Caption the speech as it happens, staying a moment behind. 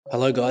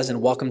Hello guys,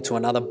 and welcome to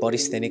another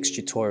Bodysthenics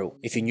tutorial.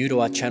 If you're new to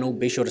our channel,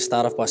 be sure to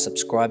start off by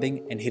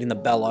subscribing and hitting the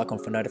bell icon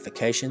for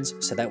notifications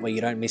so that way you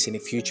don't miss any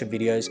future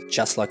videos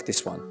just like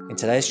this one. In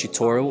today's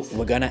tutorial,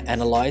 we're going to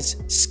analyze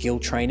skill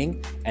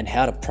training and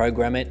how to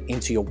program it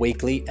into your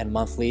weekly and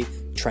monthly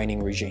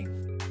training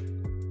regime.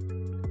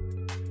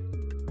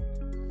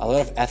 A lot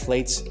of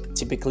athletes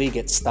typically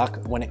get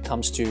stuck when it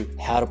comes to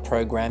how to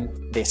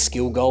program their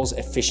skill goals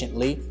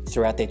efficiently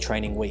throughout their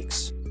training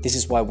weeks. This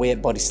is why we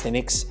at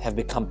Bodysthenics have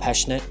become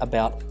passionate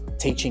about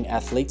teaching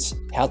athletes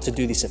how to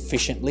do this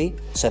efficiently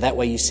so that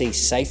way you see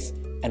safe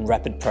and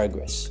rapid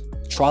progress.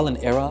 Trial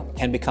and error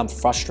can become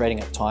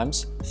frustrating at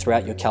times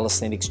throughout your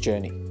calisthenics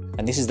journey.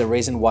 And this is the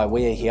reason why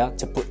we are here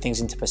to put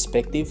things into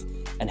perspective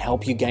and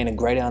help you gain a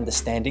greater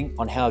understanding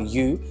on how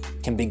you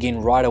can begin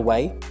right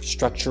away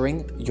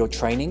structuring your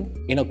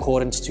training in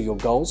accordance to your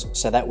goals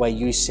so that way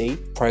you see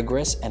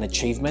progress and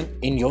achievement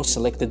in your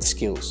selected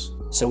skills.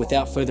 So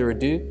without further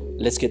ado,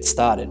 let's get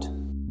started.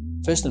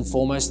 First and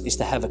foremost is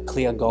to have a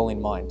clear goal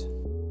in mind.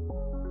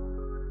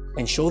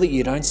 Ensure that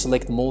you don't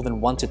select more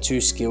than 1 to 2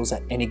 skills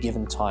at any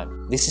given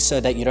time. This is so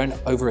that you don't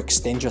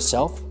overextend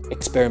yourself,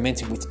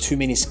 experimenting with too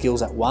many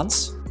skills at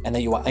once, and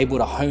that you are able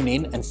to hone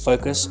in and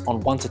focus on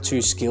 1 to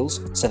 2 skills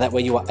so that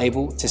way you are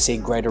able to see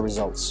greater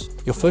results.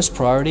 Your first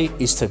priority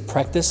is to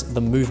practice the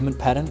movement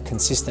pattern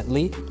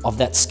consistently of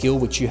that skill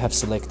which you have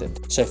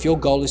selected. So if your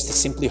goal is to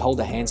simply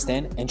hold a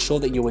handstand, ensure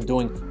that you are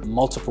doing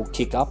multiple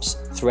kick-ups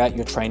throughout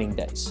your training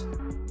days.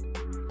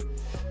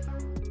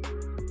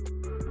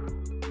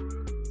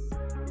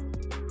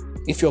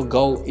 If your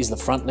goal is the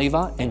front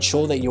lever,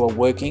 ensure that you are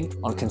working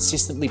on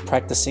consistently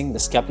practicing the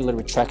scapular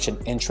retraction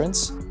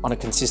entrance on a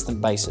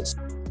consistent basis.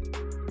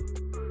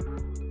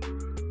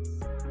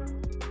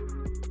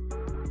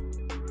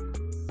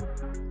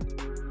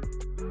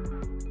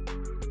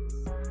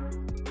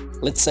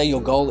 Let's say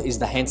your goal is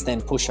the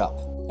handstand push-up.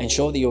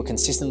 Ensure that you're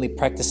consistently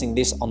practicing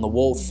this on the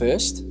wall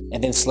first,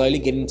 and then slowly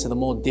get into the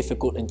more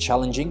difficult and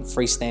challenging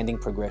freestanding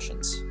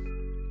progressions.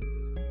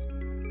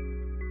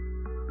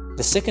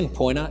 The second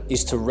pointer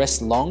is to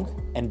rest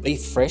long and be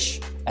fresh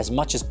as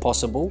much as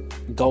possible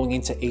going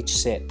into each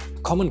set.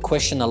 A common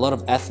question a lot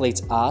of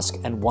athletes ask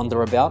and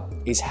wonder about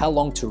is how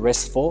long to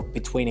rest for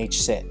between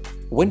each set.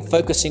 When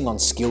focusing on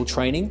skill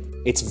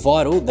training, it's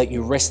vital that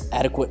you rest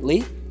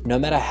adequately no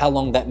matter how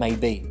long that may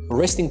be.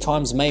 Resting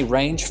times may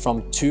range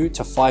from 2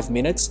 to 5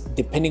 minutes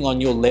depending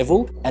on your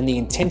level and the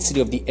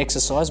intensity of the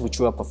exercise which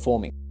you are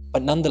performing.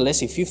 But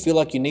nonetheless, if you feel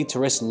like you need to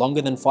rest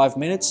longer than 5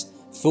 minutes,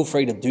 feel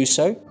free to do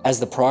so, as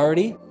the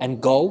priority and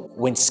goal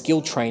when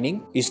skill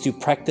training is to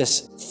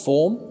practice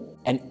form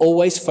and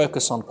always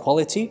focus on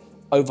quality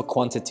over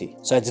quantity.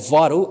 So it's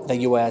vital that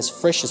you are as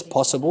fresh as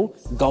possible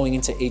going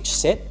into each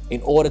set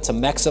in order to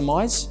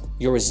maximize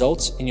your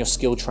results in your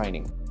skill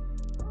training.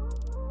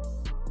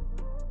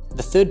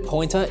 The third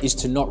pointer is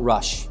to not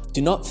rush.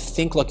 Do not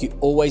think like you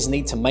always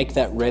need to make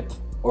that rep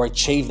or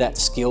achieve that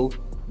skill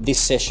this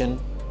session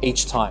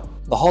each time.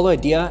 The whole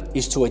idea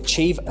is to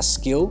achieve a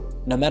skill,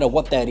 no matter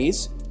what that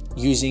is,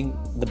 using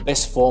the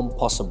best form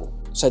possible.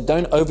 So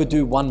don't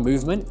overdo one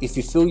movement. If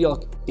you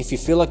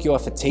feel like you are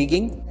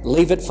fatiguing,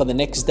 leave it for the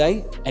next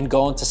day and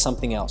go on to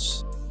something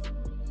else.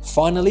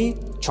 Finally,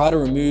 try to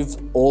remove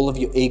all of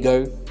your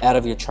ego out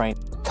of your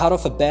training. Cut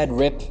off a bad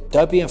rep.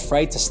 Don't be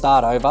afraid to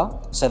start over,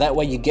 so that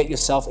way you get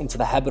yourself into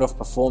the habit of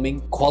performing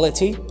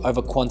quality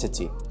over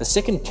quantity. The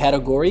second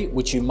category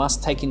which you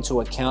must take into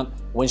account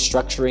when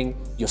structuring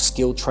your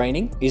skill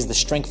training is the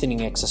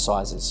strengthening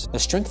exercises. The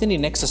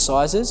strengthening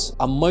exercises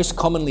are most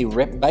commonly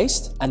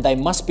rep-based, and they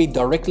must be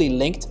directly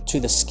linked to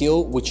the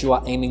skill which you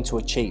are aiming to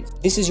achieve.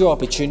 This is your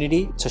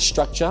opportunity to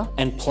structure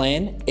and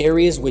plan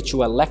areas which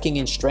you are lacking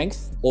in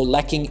strength or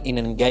lacking in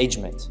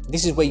engagement.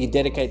 This is where you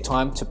dedicate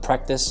time to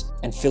practice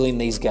and fill in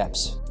these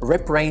gaps.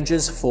 Rep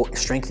ranges for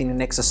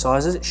strengthening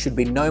exercises should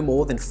be no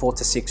more than 4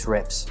 to 6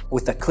 reps,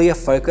 with a clear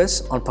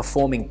focus on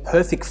performing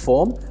perfect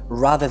form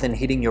rather than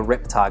hitting your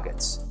rep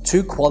targets.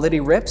 2 quality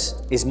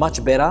reps is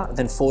much better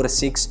than 4 to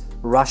 6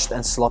 rushed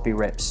and sloppy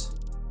reps.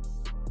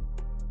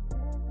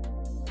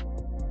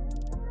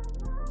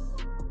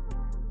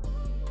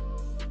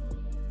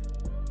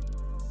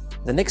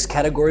 The next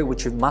category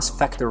which you must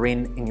factor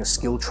in your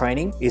skill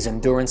training is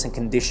endurance and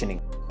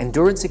conditioning.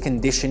 Endurance and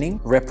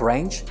conditioning rep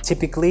range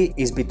typically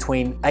is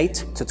between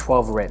 8 to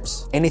 12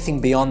 reps.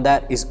 Anything beyond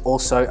that is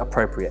also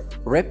appropriate.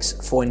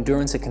 Reps for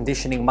endurance and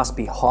conditioning must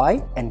be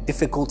high and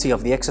difficulty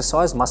of the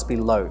exercise must be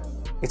low.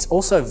 It's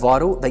also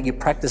vital that you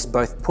practice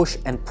both push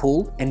and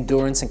pull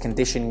endurance and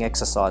conditioning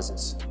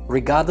exercises,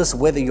 regardless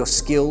whether your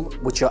skill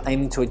which you're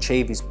aiming to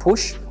achieve is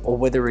push or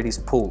whether it is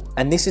pull.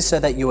 And this is so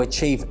that you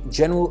achieve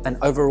general and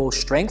overall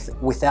strength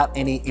without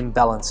any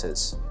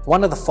imbalances.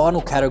 One of the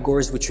final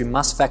categories which you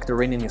must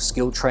factor in your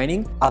skill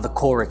training are the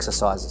core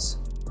exercises.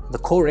 The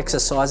core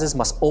exercises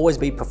must always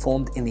be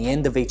performed in the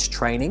end of each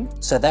training,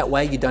 so that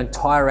way you don't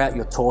tire out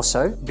your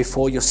torso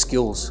before your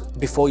skill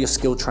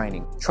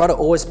training. Try to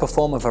always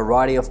perform a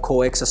variety of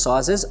core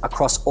exercises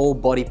across all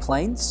body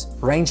planes,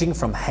 ranging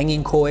from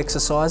hanging core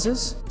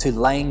exercises to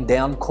laying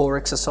down core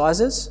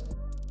exercises.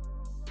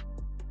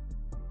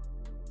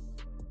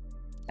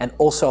 and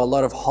also a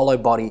lot of hollow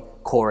body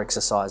core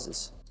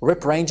exercises.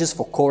 Rep ranges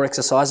for core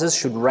exercises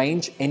should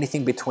range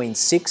anything between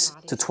 6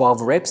 to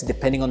 12 reps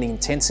depending on the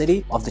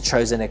intensity of the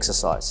chosen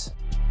exercise.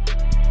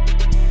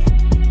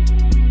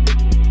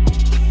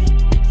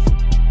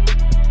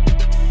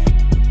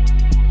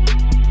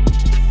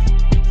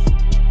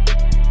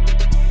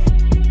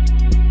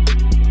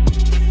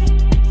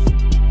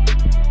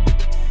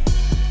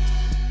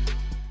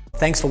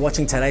 Thanks for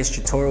watching today's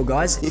tutorial,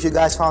 guys. If you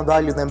guys found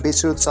value, then be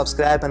sure to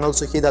subscribe and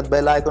also hit that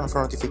bell icon for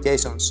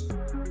notifications.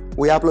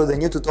 We upload a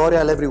new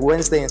tutorial every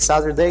Wednesday and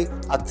Saturday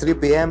at 3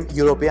 PM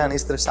European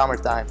Eastern Summer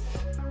Time.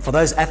 For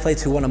those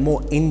athletes who want a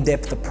more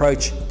in-depth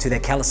approach to their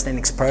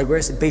calisthenics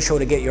progress, be sure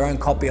to get your own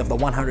copy of the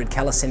 100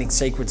 Calisthenics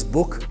Secrets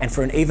book. And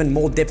for an even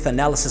more depth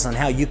analysis on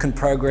how you can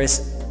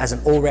progress as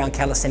an all-round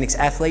calisthenics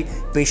athlete,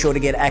 be sure to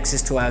get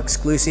access to our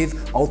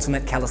exclusive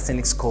Ultimate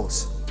Calisthenics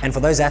course. And for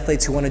those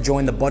athletes who want to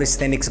join the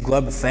Bodysthenics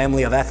global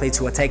family of athletes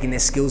who are taking their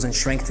skills and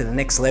strength to the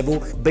next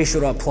level, be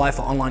sure to apply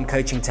for online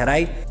coaching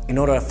today in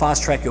order to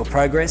fast track your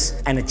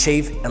progress and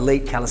achieve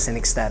elite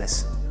calisthenics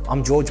status.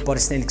 I'm George,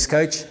 Bodysthenics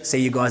coach.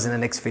 See you guys in the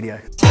next video.